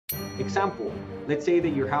example, let's say that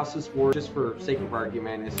your house is worth, just for sake of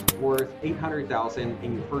argument, is worth $800,000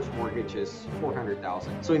 and your first mortgage is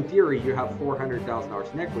 $400,000. So in theory, you have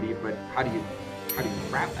 $400,000 in equity, but how do you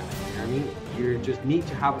grab that? You know what I mean? You just need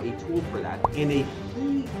to have a tool for that. And a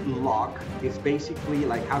HELOC is basically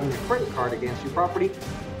like having a credit card against your property.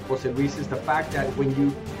 Jose Luis, is the fact that when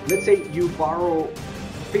you, let's say you borrow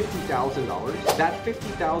 $50,000, that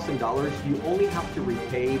 $50,000 you only have to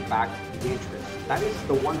repay back the interest. That is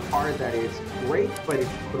the one part that is great, but it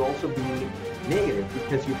could also be negative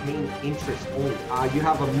because you're paying interest only. You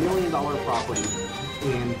have $1 million property,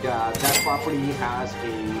 and that property has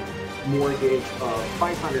a mortgage of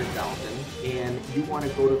 $500,000, and you want to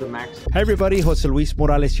go to the max. Hi everybody, Jose Luis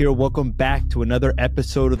Morales here. Welcome back to another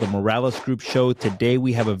episode of the Morales Group Show. Today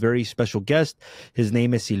we have a very special guest. His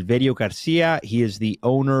name is Silverio Garcia. He is the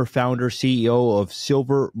owner, founder, CEO of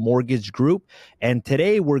Silver Mortgage Group. And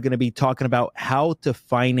today we're going to be talking about how to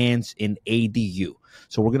finance an ADU.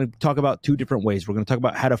 So we're going to talk about two different ways. We're going to talk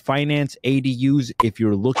about how to finance ADUs if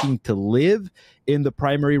you're looking to live in the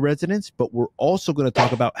primary residence, but we're also going to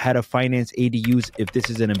talk about how to finance ADUs if this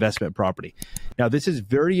is an investment property. Now, this is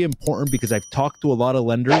very important because I've talked to a lot of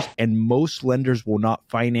lenders, and most lenders will not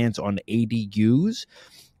finance on ADUs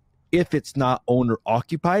if it's not owner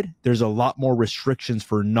occupied. There's a lot more restrictions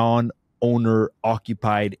for non-owner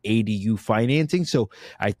occupied ADU financing. So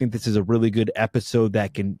I think this is a really good episode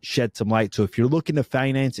that can shed some light. So if you're looking to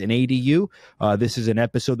finance an ADU, this is an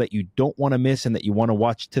episode that you don't want to miss and that you want to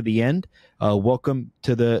watch to the end. Welcome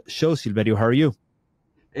to the show, Silverio. How are you?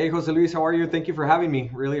 Hey, Jose Luis, how are you? Thank you for having me.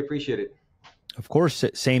 Really appreciate it. Of course,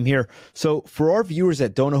 same here. So for our viewers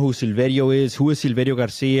that don't know who Silverio is, who is Silverio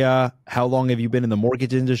Garcia? How long have you been in the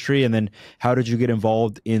mortgage industry? And then how did you get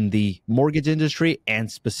involved in the mortgage industry and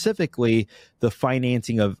specifically the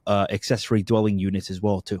financing of accessory dwelling units as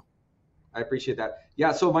well, too? I appreciate that.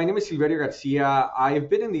 Yeah, so my name is Silverio Garcia. I've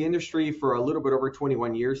been in the industry for a little bit over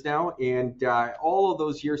 21 years now, and all of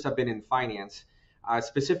those years have been in finance,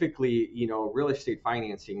 specifically, real estate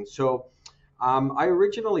financing. So I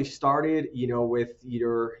originally started, with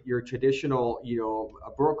your traditional,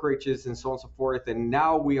 brokerages and so on and so forth. And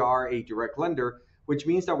now we are a direct lender, which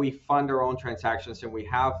means that we fund our own transactions and we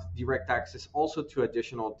have direct access also to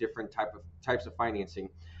additional different types of financing.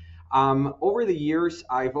 Over the years,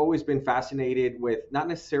 I've always been fascinated with not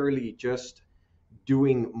necessarily just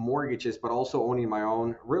doing mortgages, but also owning my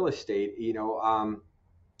own real estate,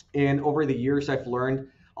 and over the years, I've learned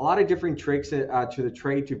a lot of different tricks to the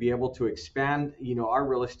trade to be able to expand, our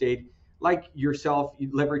real estate, like yourself,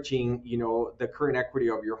 leveraging, the current equity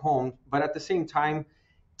of your home, but at the same time,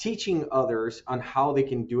 teaching others on how they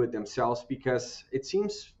can do it themselves, because it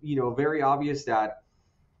seems, very obvious that,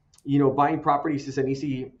 buying properties is an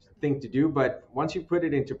easy thing to do, but once you put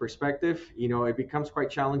it into perspective, it becomes quite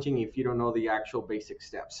challenging if you don't know the actual basic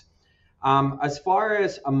steps. As far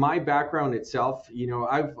as my background itself,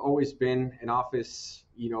 I've always been an office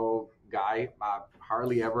guy,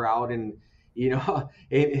 hardly ever out and,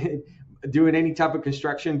 doing any type of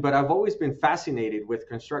construction, but I've always been fascinated with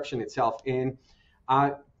construction itself. And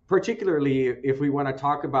particularly if we want to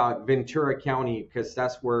talk about Ventura County, because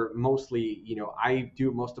that's where mostly, I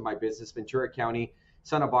do most of my business, Ventura County,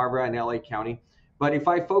 Santa Barbara, and LA County. But if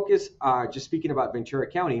I focus, just speaking about Ventura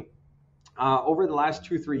County, over the last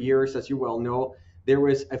 2-3 years, as you well know, there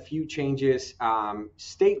was a few changes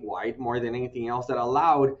statewide more than anything else that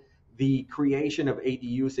allowed the creation of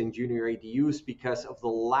ADUs and junior ADUs because of the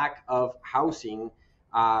lack of housing,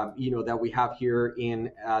 that we have here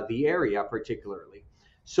in the area particularly.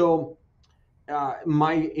 So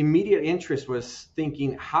my immediate interest was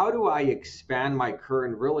thinking, how do I expand my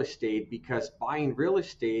current real estate? Because buying real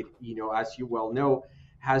estate, as you well know,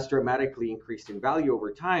 has dramatically increased in value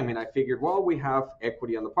over time. And I figured, well, we have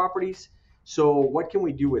equity on the properties. So what can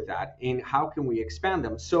we do with that and how can we expand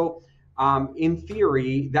them? So in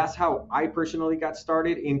theory, that's how I personally got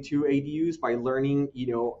started into ADUs, by learning,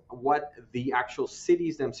 what the actual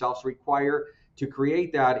cities themselves require to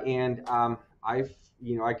create that. And I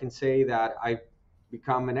can say that I've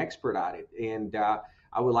become an expert at it. And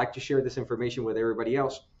I would like to share this information with everybody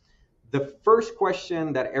else. The first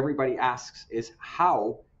question that everybody asks is,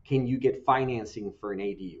 how can you get financing for an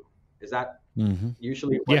ADU? Is that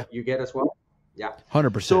usually what you get as well? Yeah.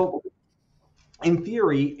 100%. So in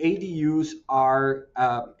theory, ADUs are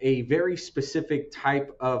a very specific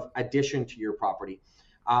type of addition to your property.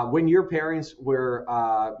 When your parents were,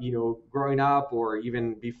 growing up, or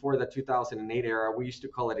even before the 2008 era, we used to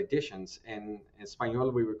call it additions. And in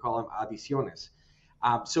Espanol, we would call them adiciones.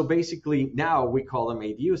 So basically now we call them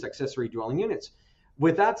ADUs, accessory dwelling units.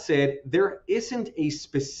 with that said, there isn't a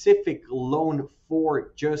specific loan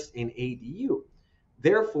for just an ADU.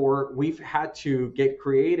 Therefore, we've had to get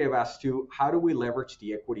creative as to how do we leverage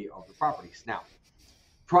the equity of the properties. Now,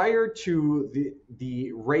 prior to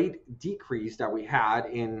the rate decrease that we had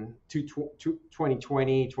in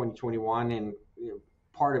 2020, 2021, and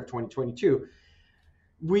part of 2022,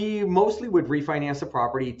 we mostly would refinance the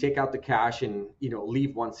property, take out the cash, and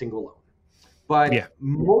leave one single loan. But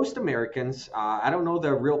most Americans, I don't know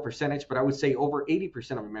the real percentage, but I would say over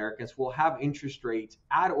 80% of Americans will have interest rates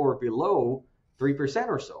at or below 3%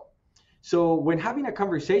 or so. So when having a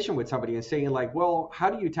conversation with somebody and saying like, well, how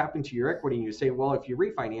do you tap into your equity? And you say, well, if you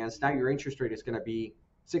refinance, now your interest rate is going to be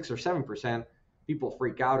 6 or 7%. People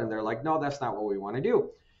freak out and they're like, no, that's not what we want to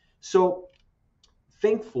do. So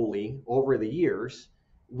thankfully, over the years,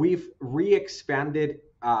 we've re-expanded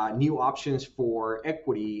new options for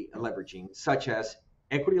equity leveraging, such as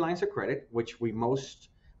equity lines of credit, which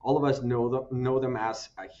all of us know them as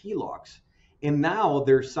HELOCs. And now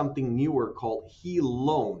there's something newer called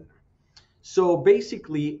HELoan. So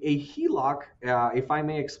basically, a HELOC, if I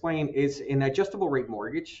may explain, is an adjustable rate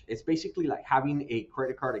mortgage. It's basically like having a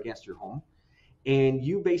credit card against your home, and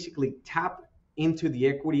you basically tap into the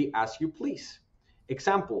equity as you please.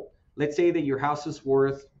 Example, let's say that your house is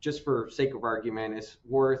worth, just for sake of argument, is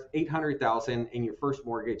worth $800,000 and your first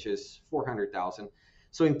mortgage is $400,000.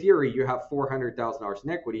 So in theory, you have $400,000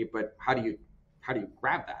 in equity, but how do you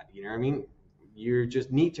grab that? You know what I mean? You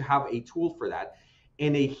just need to have a tool for that.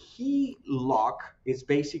 And a HELoC is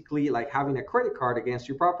basically like having a credit card against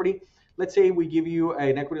your property. Let's say we give you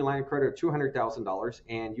an equity line of credit of $200,000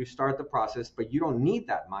 and you start the process, but you don't need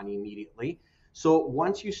that money immediately. So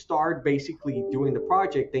once you start basically doing the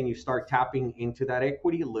project, then you start tapping into that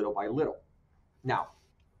equity little by little. Now,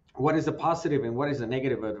 what is the positive and what is the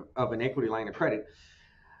negative of an equity line of credit?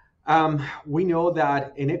 We know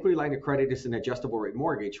that an equity line of credit is an adjustable rate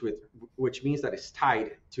mortgage, which means that it's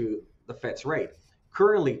tied to the Fed's rate.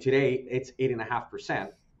 Currently, today, it's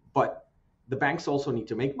 8.5%, but the banks also need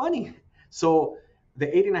to make money. So the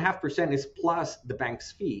 8.5% is plus the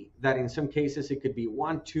bank's fee, that in some cases it could be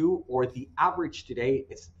 1, 2, or the average today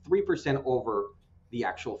is 3% over the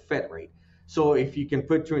actual Fed rate. So if you can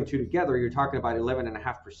put 2 and 2 together, you're talking about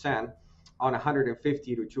 11.5% on $150,000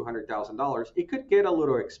 to $200,000. It could get a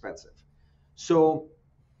little expensive. So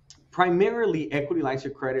primarily equity lines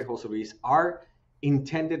of credit, Jose Luis, are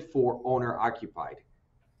intended for owner-occupied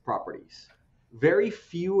properties. Very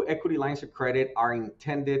few equity lines of credit are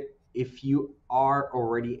intended if you are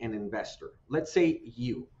already an investor. Let's say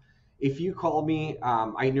if you call me,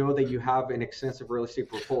 I know that you have an extensive real estate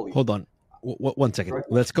portfolio. Hold on. One second. Right.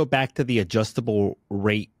 Let's go back to the adjustable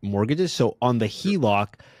rate mortgages. So on the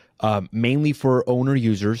HELoC, mainly for owner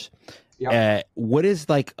users, what is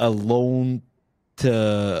like a loan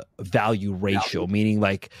to value ratio? Meaning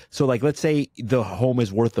let's say the home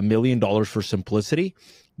is worth $1 million for simplicity,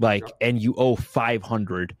 and you owe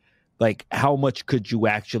 500. Like, how much could you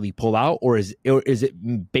actually pull out? Or is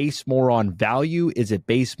it based more on value? Is it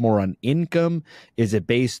based more on income? Is it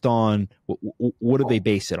based on what do they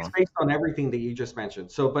base it on? It's based on everything that you just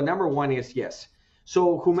mentioned. So, but number one is yes.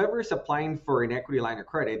 So whomever is applying for an equity line of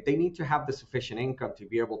credit, they need to have the sufficient income to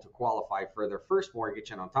be able to qualify for their first mortgage,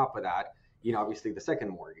 and on top of that, obviously the second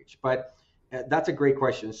mortgage. But that's a great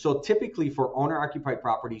question. So typically for owner-occupied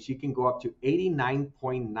properties, you can go up to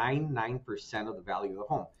 89.99% of the value of the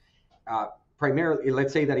home. Primarily,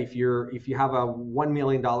 let's say that if you have a $1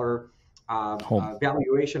 million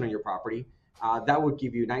valuation on your property, that would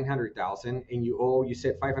give you $900,000, and you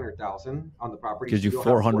said $500,000 on the property. Gives you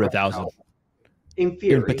 $400,000 in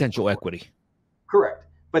theory, in potential equity. Correct.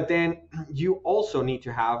 But then you also need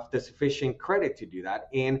to have the sufficient credit to do that.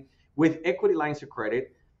 And with equity lines of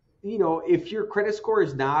credit, if your credit score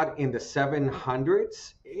is not in the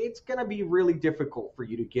 700s, it's going to be really difficult for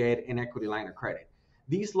you to get an equity line of credit.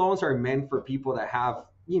 These loans are meant for people that have,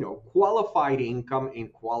 qualified income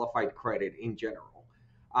and qualified credit in general.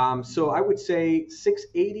 So I would say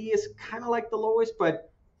 680 is kind of like the lowest, but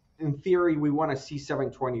in theory, we want to see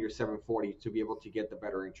 720 or 740 to be able to get the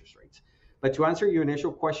better interest rates. But to answer your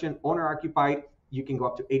initial question, owner-occupied, you can go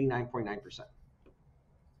up to 89.9%.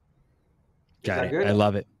 Got it. I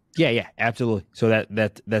love it. Yeah, absolutely. So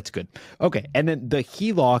that's good. Okay, and then the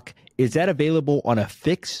HELoC, is that available on a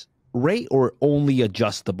fixed rate or only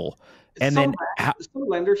adjustable? And some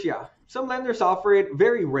lenders, some lenders offer it.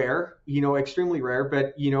 Very rare, extremely rare.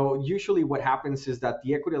 But usually what happens is that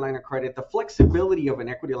the equity line of credit, the flexibility of an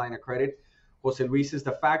equity line of credit, Jose Luis, is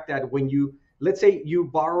the fact that when let's say you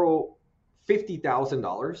borrow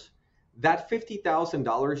 $50,000, that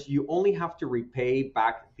 $50,000, you only have to repay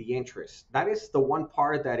back the interest. That is the one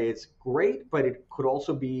part that is great, but it could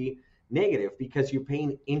also be negative because you're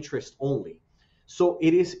paying interest only. So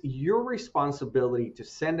it is your responsibility to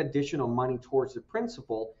send additional money towards the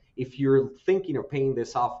principal if you're thinking of paying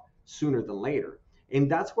this off sooner than later.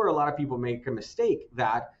 And that's where a lot of people make a mistake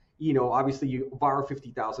that, obviously you borrow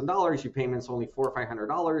 $50,000, your payment's only $400 or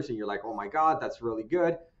 $500, and you're like, oh my God, that's really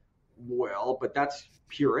good. Well, but that's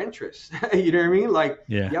pure interest. You know what I mean? Like,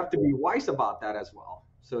 Yeah. You have to be wise about that as well.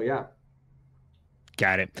 So, yeah.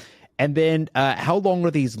 Got it. And then how long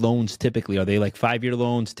are these loans typically? Are they like 5-year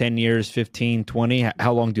loans, 10 years, 15, 20?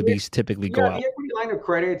 How long do these typically go out? The equity line of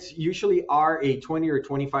credits usually are a 20 or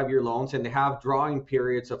 25-year loans, and they have drawing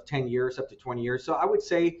periods of 10 years up to 20 years. So I would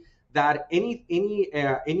say that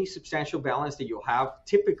any substantial balance that you'll have,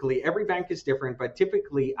 typically, every bank is different, but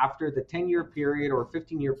typically after the 10-year period or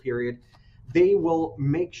 15-year period, they will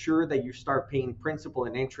make sure that you start paying principal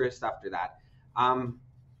and interest after that.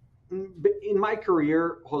 In my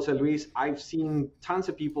career, Jose Luis, I've seen tons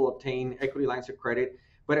of people obtain equity lines of credit,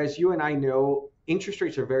 but as you and I know, interest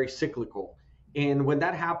rates are very cyclical. And when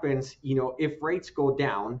that happens, if rates go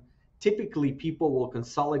down, typically people will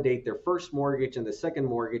consolidate their first mortgage and the second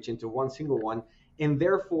mortgage into one single one. And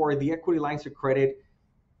therefore, the equity lines of credit,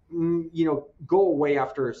 go away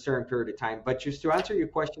after a certain period of time. But just to answer your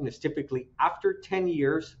question, is typically after 10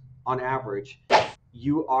 years on average,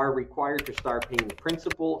 you are required to start paying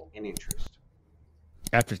principal and interest.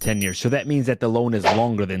 After 10 years. So that means that the loan is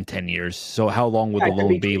longer than 10 years. So how long would the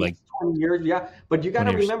loan be? Like 20 years, yeah. But you got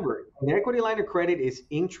to remember, an equity line of credit is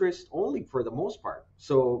interest only for the most part.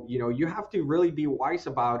 So, you have to really be wise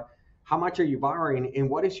about how much are you borrowing and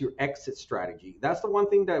what is your exit strategy. That's the one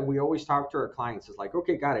thing that we always talk to our clients is like,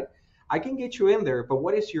 okay, got it. I can get you in there, but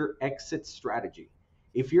what is your exit strategy?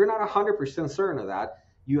 If you're not 100% certain of that,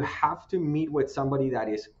 you have to meet with somebody that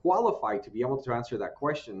is qualified to be able to answer that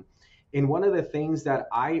question. And one of the things that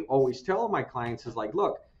I always tell my clients is like,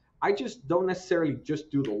 look, I just don't necessarily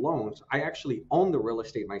just do the loans. I actually own the real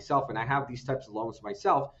estate myself, and I have these types of loans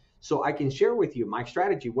myself. So I can share with you my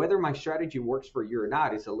strategy. Whether my strategy works for you or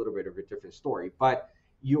not is a little bit of a different story. But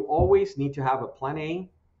you always need to have a plan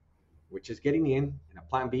A, which is getting in, and a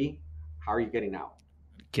plan B, how are you getting out?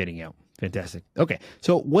 Getting out. Fantastic. Okay.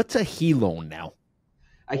 So what's a HE loan now?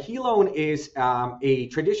 A HE loan is a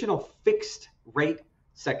traditional fixed rate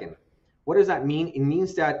second. What does that mean? It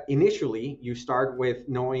means that initially you start with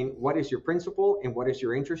knowing what is your principal and what is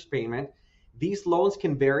your interest payment. These loans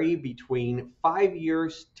can vary between 5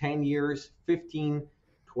 years, 10 years, 15,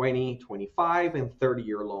 20, 25, and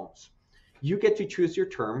 30-year loans. You get to choose your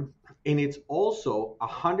term, and it's also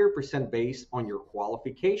 100% based on your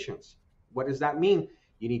qualifications. What does that mean?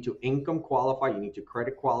 You need to income qualify, you need to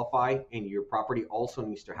credit qualify, and your property also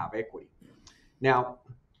needs to have equity. Now,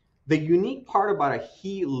 the unique part about a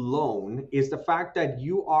HE loan is the fact that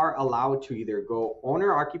you are allowed to either go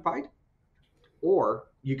owner occupied, or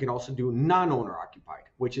you can also do non-owner occupied,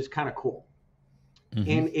 which is kind of cool. Mm-hmm.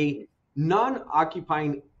 In a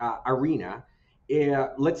non-occupying arena,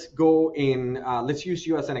 let's go in, let's use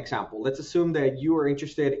you as an example. Let's assume that you are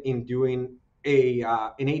interested in doing an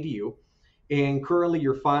ADU, and currently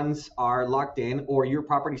your funds are locked in, or your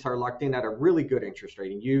properties are locked in at a really good interest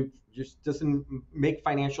rate, and you just doesn't make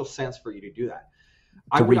financial sense for you to do that.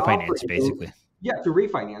 To refinance, basically. Yeah, to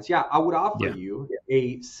refinance. Yeah, I would offer you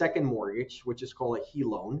a second mortgage, which is called a HE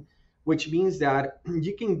loan, which means that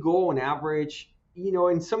you can go on average,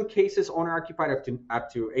 in some cases, owner occupied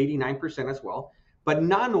up to 89% as well, but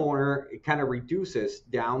non-owner, it kind of reduces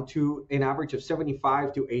down to an average of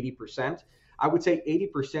 75 to 80%. I would say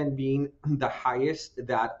 80% being the highest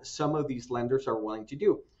that some of these lenders are willing to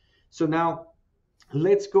do. So now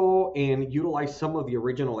let's go and utilize some of the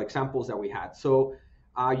original examples that we had. So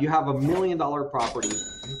you have $1 million property,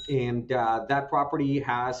 and that property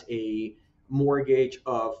has a mortgage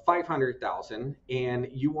of $500,000, and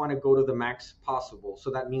you want to go to the max possible.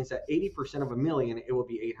 So that means that 80% of $1 million, it will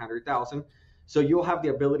be $800,000. So you'll have the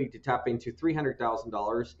ability to tap into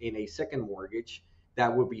 $300,000 in a second mortgage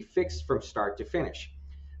that will be fixed from start to finish.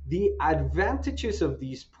 The advantages of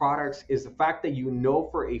these products is the fact that you know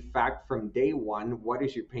for a fact from day one what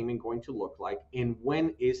is your payment going to look like and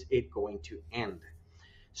when is it going to end.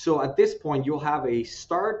 So at this point, you'll have a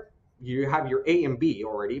start, you have your A and B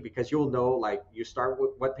already, because you'll know, like, you start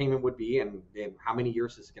with what payment would be and how many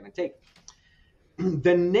years it's going to take.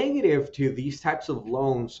 The negative to these types of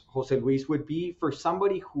loans, Jose Luis, would be for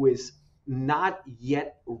somebody who is not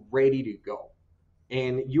yet ready to go.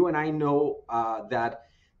 And you and I know that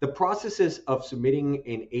the processes of submitting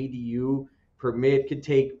an ADU permit could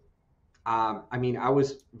take I mean, I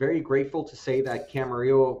was very grateful to say that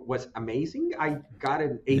Camarillo was amazing. I got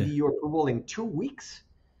an Yeah. ADU approval in 2 weeks.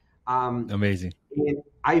 Um, Amazing. and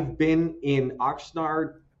I've been in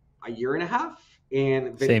Oxnard a year and a half,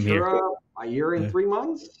 and Same here. Ventura a year and Yeah. 3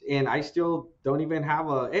 months, and I still don't even have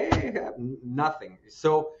nothing.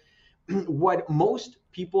 So what most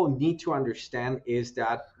people need to understand is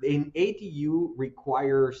that an ADU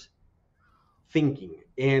requires thinking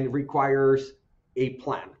and requires a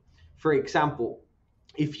plan. For example,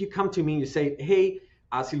 if you come to me and you say, hey,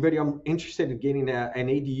 Silverio, I'm interested in getting an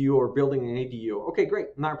ADU or building an ADU. Okay, great.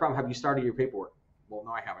 Not a problem. Have you started your paperwork? Well,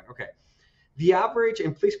 no, I haven't. Okay. The average,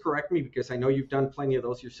 and please correct me because I know you've done plenty of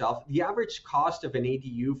those yourself, the average cost of an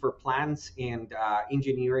ADU for plans and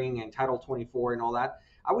engineering and Title 24 and all that,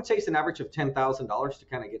 I would say it's an average of $10,000 to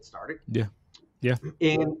kind of get started. Yeah. Yeah.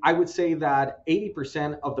 And I would say that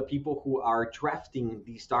 80% of the people who are drafting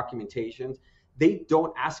these documentations, they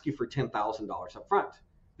don't ask you for $10,000 up front.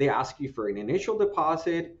 They ask you for an initial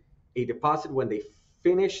deposit, a deposit when they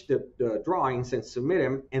finish the drawings and submit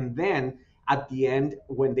them, and then at the end,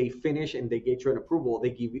 when they finish and they get you an approval,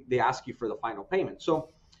 they ask you for the final payment. So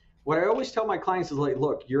what I always tell my clients is like,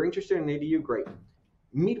 look, you're interested in ADU, great.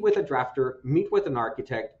 Meet with a drafter, meet with an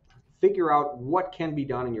architect, figure out what can be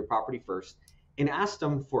done in your property first, and ask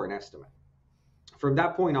them for an estimate. From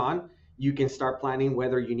that point on, you can start planning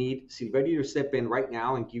whether you need Silverio to step in right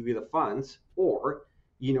now and give you the funds, or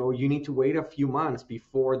you need to wait a few months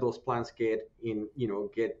before those plans get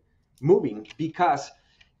moving. Because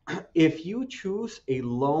if you choose a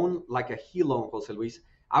loan like a HE loan, Jose Luis,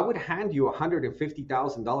 I would hand you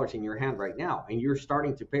 $150,000 in your hand right now, and you're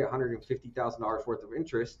starting to pay $150,000 worth of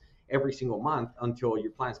interest every single month until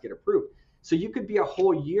your plans get approved. So you could be a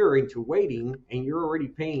whole year into waiting, and you're already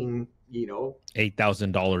paying,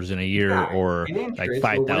 $8,000 in a year, yeah, or an interest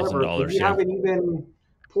like or whatever. $5,000. You Yeah. haven't even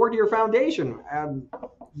poured your foundation.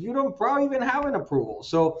 You don't probably even have an approval.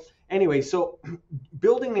 So anyway,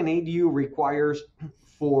 building an ADU requires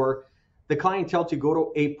for the clientele to go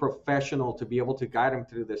to a professional to be able to guide them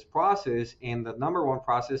through this process. And the number one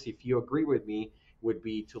process, if you agree with me, would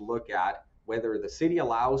be to look at whether the city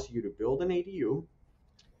allows you to build an ADU,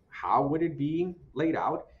 how would it be laid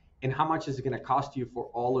out, and how much is it going to cost you for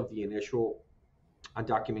all of the initial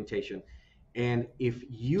documentation. And if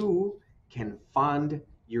you can fund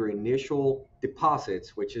your initial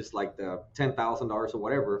deposits, which is like the $10,000 or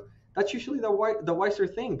whatever, that's usually the wiser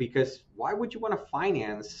thing, because why would you want to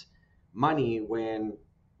finance money when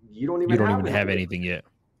you don't even have anything yet?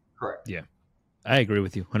 Correct. Yeah. I agree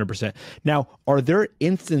with you 100%. Now, are there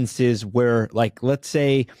instances where, like, let's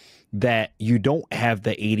say that you don't have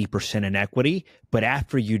the 80% in equity, but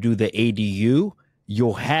after you do the ADU,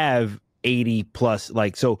 you'll have 80 plus,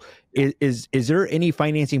 like, so is there any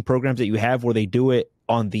financing programs that you have where they do it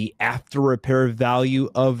on the after repair value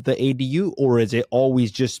of the ADU, or is it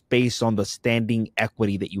always just based on the standing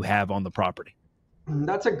equity that you have on the property?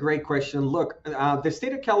 That's a great question. Look, the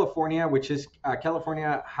state of California, which is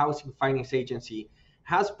California Housing Finance Agency,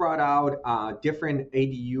 has brought out different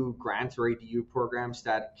ADU grants or ADU programs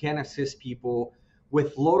that can assist people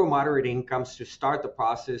with low to moderate incomes to start the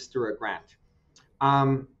process through a grant.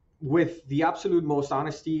 With the absolute most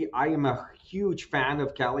honesty, I am a huge fan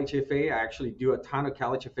of Cal HFA. I actually do a ton of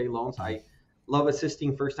Cal HFA loans. I love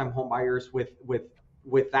assisting first-time home buyers with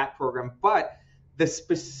that program. But the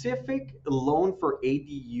specific loan for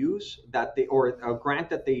ADUs or a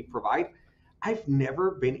grant that they provide, I've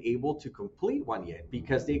never been able to complete one yet,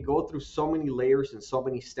 because they go through so many layers and so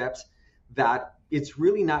many steps that it's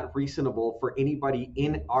really not reasonable for anybody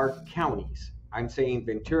in our counties. I'm saying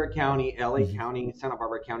Ventura County, LA County, Santa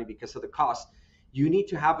Barbara County, because of the cost. You need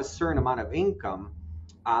to have a certain amount of income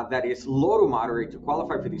that is low to moderate to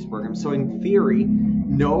qualify for these programs. So in theory,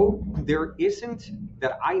 no, there isn't,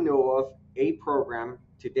 that I know of, a program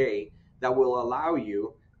today that will allow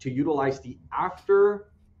you to utilize the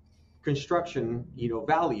after construction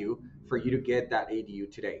value for you to get that ADU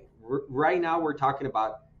today. Right now we're talking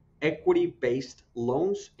about equity based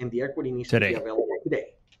loans, and the equity needs to be available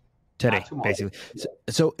today, basically.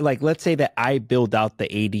 So like, let's say that I build out the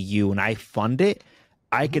ADU and I fund it,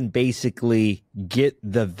 I can basically get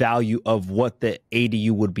the value of what the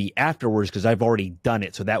ADU would be afterwards, because I've already done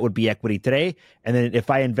it. So that would be equity today. And then if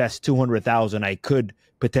I invest $200,000, I could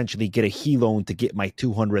potentially get a HE loan to get my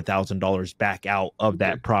 $200,000 back out of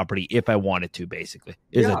that property if I wanted to. Basically,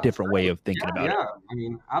 is a different way of thinking about it. Yeah, I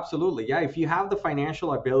mean, absolutely. Yeah, if you have the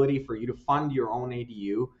financial ability for you to fund your own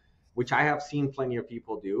ADU, which I have seen plenty of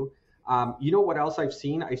people do. You know what else I've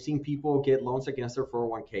seen? I've seen people get loans against their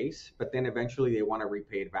 401ks, but then eventually they want to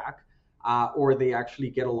repay it back. or they actually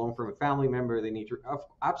get a loan from a family member. They need to,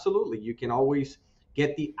 absolutely, you can always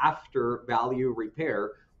get the after value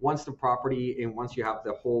repair once the property and once you have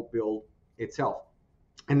the whole build itself.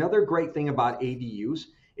 Another great thing about ADUs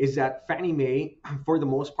is that Fannie Mae, for the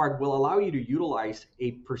most part, will allow you to utilize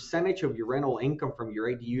a percentage of your rental income from your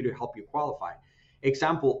ADU to help you qualify.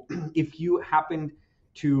 Example, if you happen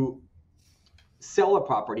to sell a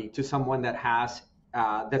property to someone that has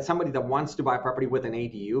that's somebody that wants to buy a property with an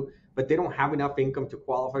ADU, but they don't have enough income to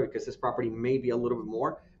qualify because this property may be a little bit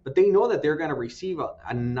more, but they know that they're going to receive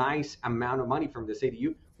a nice amount of money from this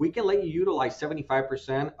ADU. We can let you utilize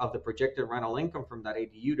 75% of the projected rental income from that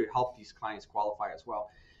ADU to help these clients qualify as well.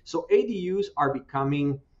 So ADUs are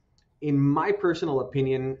becoming, in my personal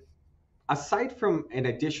opinion, aside from an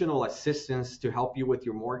additional assistance to help you with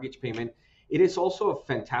your mortgage payment, it is also a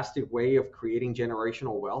fantastic way of creating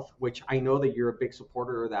generational wealth, which I know that you're a big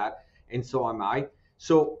supporter of that, and so am I.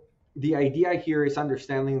 So the idea here is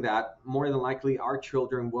understanding that more than likely our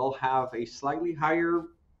children will have a slightly higher,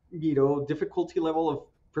 difficulty level of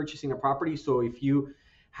purchasing a property. So if you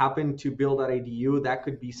happen to build that ADU, that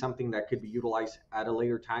could be something that could be utilized at a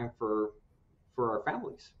later time for our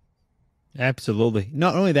families. Absolutely.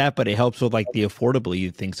 Not only that, but it helps with like the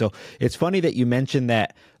affordability thing. So it's funny that you mentioned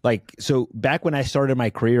that. Like, so back when I started my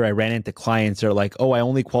career, I ran into clients that are like, oh, I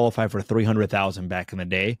only qualify for 300,000 back in the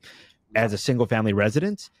day as a single family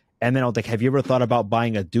residence. And then I was like, have you ever thought about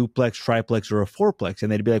buying a duplex, triplex, or a fourplex?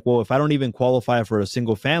 And they'd be like, well, if I don't even qualify for a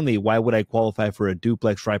single family, why would I qualify for a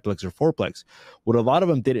duplex, triplex, or fourplex? What a lot of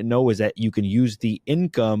them didn't know is that you can use the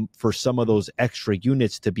income for some of those extra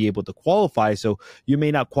units to be able to qualify. So you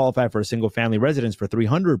may not qualify for a single family residence for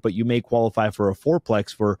 300, but you may qualify for a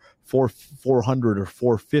fourplex for 400 or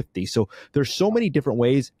 450. So there's so many different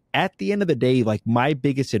ways. At the end of the day, like my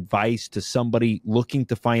biggest advice to somebody looking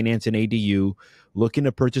to finance an ADU, looking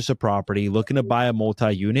to purchase a property, looking to buy a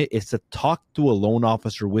multi-unit is to talk to a loan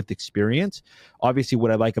officer with experience. Obviously,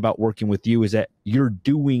 what I like about working with you is that you're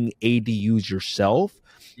doing ADUs yourself,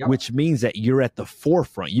 yep, which means that you're at the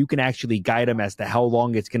forefront. You can actually guide them as to how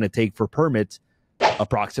long it's going to take for permits,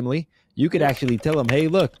 approximately. You could actually tell them, hey,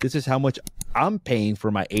 look, this is how much I'm paying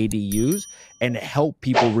for my ADUs, and help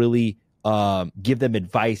people really give them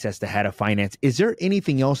advice as to how to finance. Is there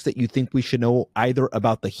anything else that you think we should know either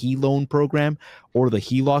about the HELoan program or the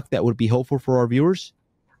HELOC that would be helpful for our viewers?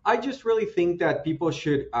 I just really think that people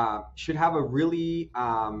should have a really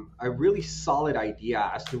solid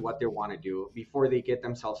idea as to what they want to do before they get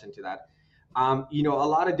themselves into that. A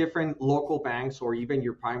lot of different local banks or even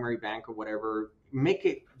your primary bank or whatever make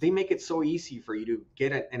it so easy for you to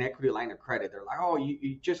get an equity line of credit. They're like, oh,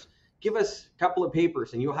 you just give us a couple of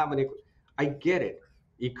papers and you'll have an equity. I get it.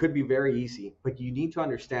 It could be very easy, but you need to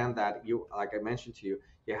understand that like I mentioned to you,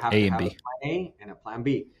 you have to have a plan A and a plan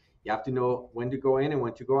B. You have to know when to go in and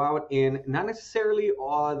when to go out. And not necessarily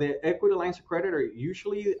the equity lines of credit are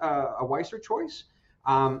usually a wiser choice,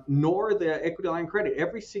 nor the equity line of credit.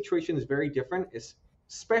 Every situation is very different,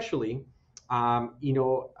 especially,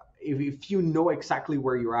 if you know exactly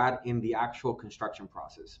where you're at in the actual construction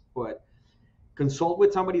process. But consult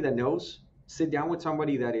with somebody that knows. Sit down with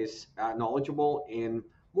somebody that is knowledgeable, and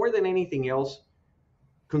more than anything else,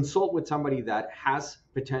 consult with somebody that has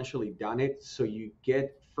potentially done it so you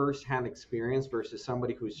get firsthand experience versus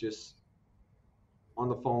somebody who's just on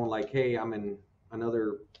the phone like, hey, I'm in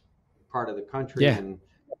another part of the country and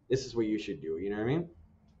this is what you should do. You know what I mean?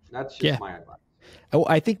 That's just my advice. Oh,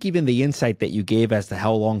 I think even the insight that you gave as to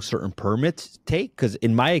how long certain permits take, because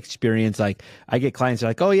in my experience, like I get clients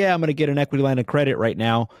like, oh yeah, I'm going to get an equity line of credit right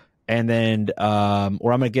now. And then, or I'm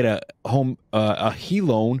going to get a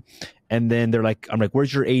HELoan. And then they're like, I'm like,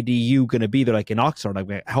 where's your ADU going to be? They're like, in Oxnard. I'm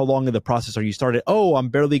like, how long in the process are you started? Oh, I'm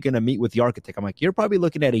barely going to meet with the architect. I'm like, you're probably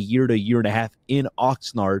looking at a year to year and a half in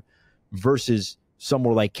Oxnard versus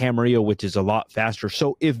somewhere like Camarillo, which is a lot faster.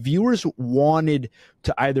 So if viewers wanted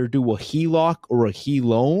to either do a HELOC or a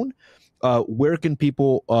HELoan, where can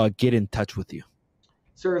people get in touch with you?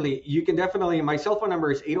 Certainly. You can definitely, my cell phone number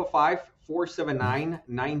is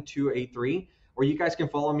 805-479-9283, or you guys can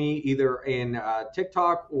follow me either in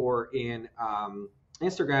TikTok or in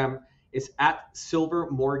Instagram. It's at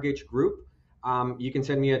Silver Mortgage Group. You can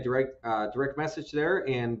send me a direct message there,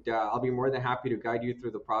 and I'll be more than happy to guide you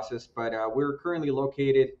through the process. But we're currently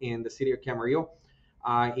located in the city of Camarillo,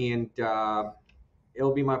 and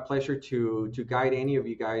it'll be my pleasure to guide any of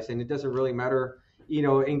you guys. And it doesn't really matter,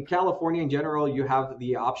 in California in general, you have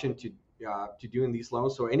the option to doing these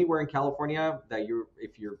loans. So anywhere in California that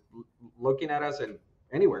if you're looking at us and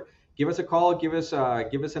anywhere, give us a call, give us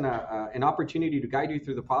an opportunity to guide you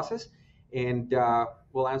through the process, and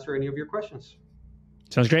we'll answer any of your questions.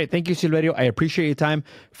 Sounds great. Thank you, Silverio. I appreciate your time.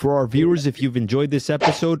 For our viewers, if you've enjoyed this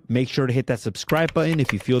episode, make sure to hit that subscribe button.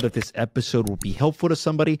 If you feel that this episode will be helpful to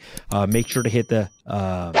somebody, make sure to hit the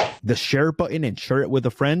share button and share it with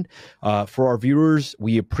a friend. For our viewers,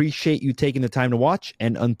 we appreciate you taking the time to watch.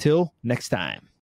 And until next time.